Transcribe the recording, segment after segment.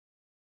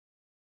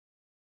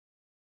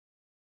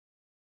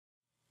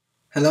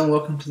Hello and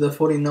welcome to the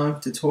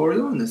 49th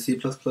tutorial in the C++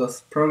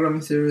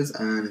 programming series,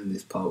 and in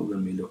this part we're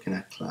going to be looking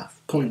at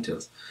class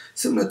pointers.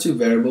 Similar to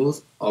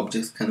variables,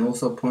 objects can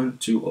also point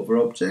to other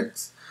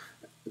objects.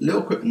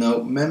 Little quick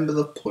note, members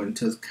of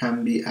pointers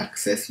can be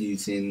accessed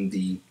using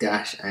the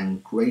dash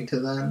and greater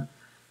than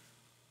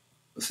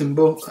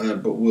symbol,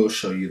 but we'll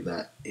show you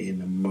that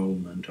in a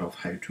moment of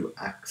how to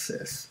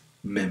access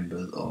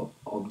members of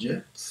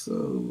objects.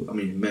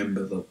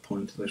 Members of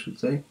pointers I should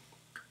say.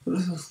 So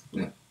this is,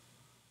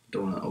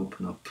 don't want to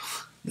open up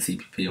the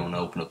CPP, I want to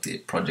open up the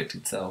project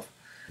itself,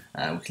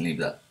 and we can leave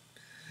that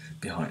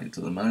behind, it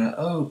doesn't matter.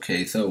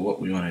 Okay, so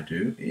what we want to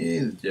do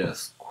is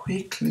just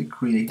quickly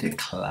create a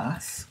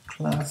class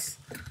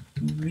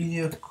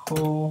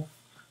vehicle,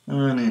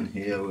 and in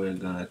here we're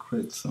going to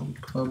create some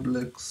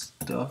public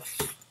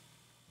stuff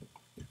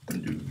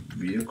and do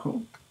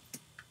vehicle.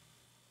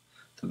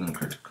 So we're going to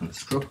create a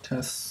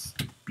constructor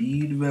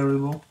speed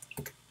variable,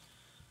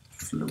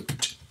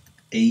 float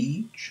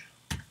age.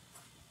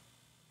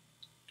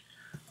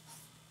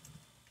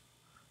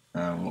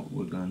 And what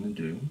we're going to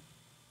do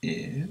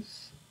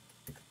is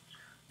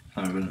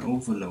have an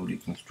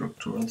overloaded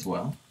constructor as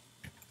well,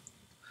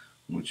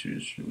 which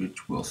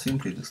will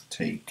simply just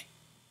take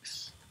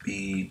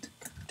speed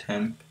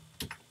temp,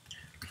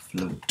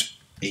 float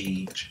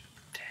age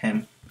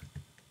temp,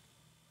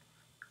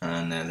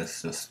 and then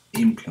let's just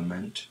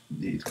implement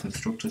these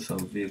constructors. So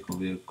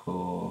vehicle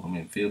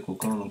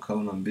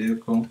colon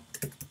vehicle.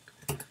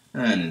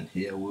 And in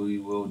here we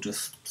will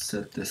just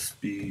set the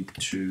speed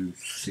to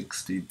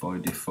 60 by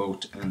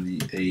default and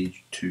the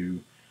age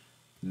to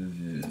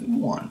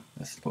 1.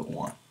 Let's put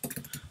 1.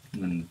 I'm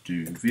going to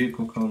do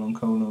vehicle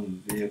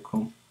colon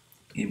vehicle,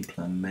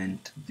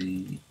 implement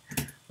the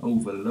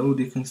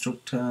overloaded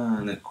constructor,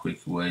 and a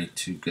quick way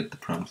to get the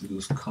parameters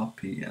is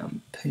copy and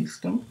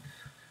paste them.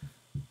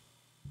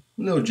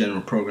 Little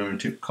general programming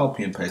to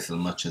copy and paste as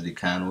much as you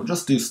can, or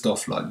just do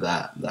stuff like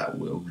that. That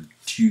will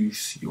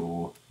reduce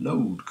your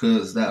load,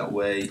 because that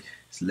way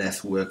it's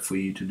less work for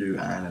you to do,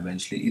 and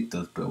eventually it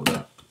does build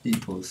up.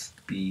 Equals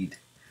speed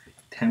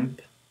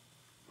temp.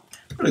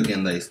 But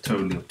again, that is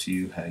totally up to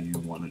you how you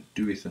want to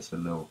do it. That's a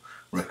little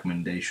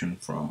recommendation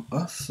from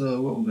us.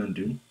 So what we're going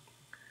to do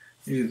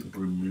is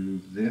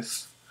remove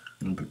this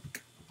and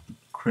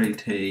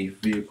create a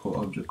vehicle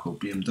object called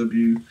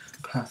BMW,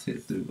 pass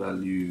it the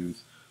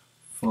values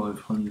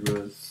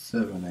 500,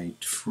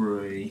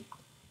 783.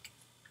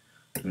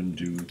 We're going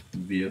to do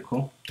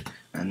vehicle,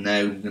 and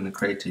now we're going to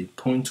create a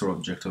pointer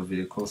object of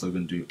vehicle. So we're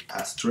going to do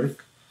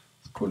asterisk,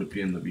 let's call it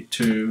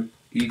BMW2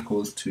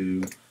 equals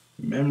to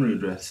memory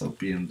address of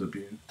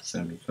BMW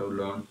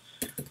semicolon.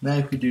 Now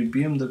if we do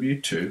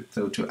BMW2,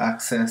 so to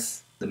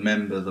access the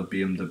members of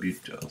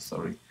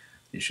BMW2,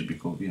 it should be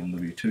called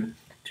BMW2.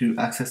 To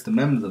access the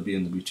members of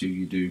BMW2,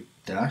 you do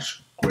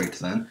dash greater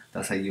than.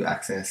 That's how you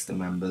access the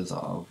members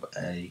of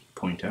a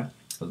pointer,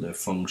 so the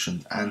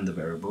functions and the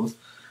variables.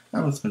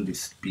 Now it's going to do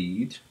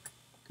speed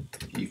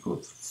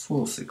equals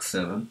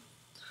 467.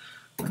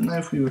 And now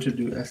if we were to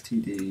do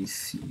std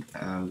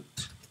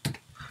cout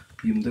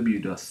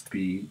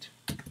bmw.speed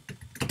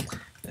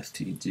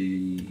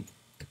std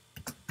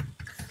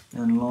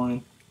and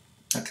line,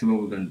 actually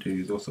what we're going to do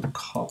is also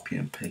copy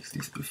and paste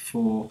this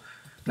before.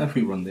 Now if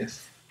we run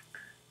this,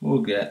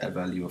 we'll get a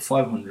value of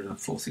 500 and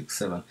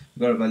 467.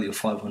 We got a value of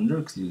 500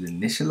 because it was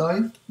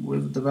initialized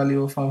with the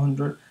value of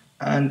 500,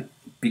 and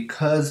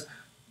because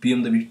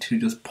BMW2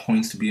 just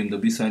points to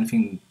BMW, so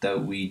anything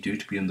that we do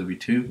to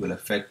BMW2 will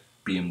affect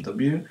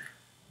BMW.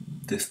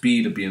 The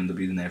speed of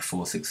BMW is now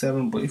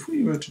 467, but if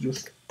we were to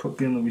just put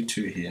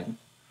BMW2 here,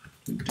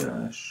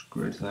 dash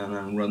greater than,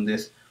 and run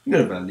this, we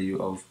get a value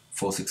of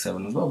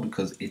 467 as well,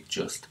 because it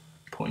just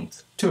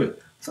points to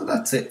it. So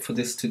that's it for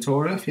this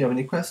tutorial. If you have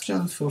any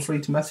questions, feel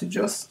free to message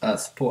us at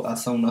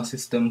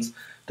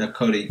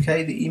support@sonarsystems.co.uk.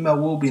 The email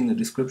will be in the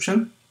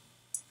description.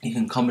 You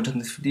can comment on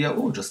this video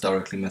or just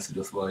directly message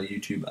us via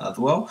YouTube as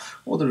well.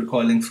 All the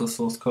required links for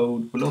source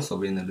code will also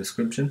be in the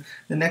description.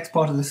 The next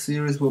part of the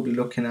series will be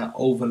looking at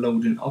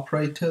overloading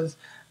operators.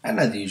 And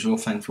as usual,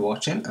 thanks for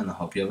watching, and I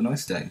hope you have a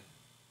nice day.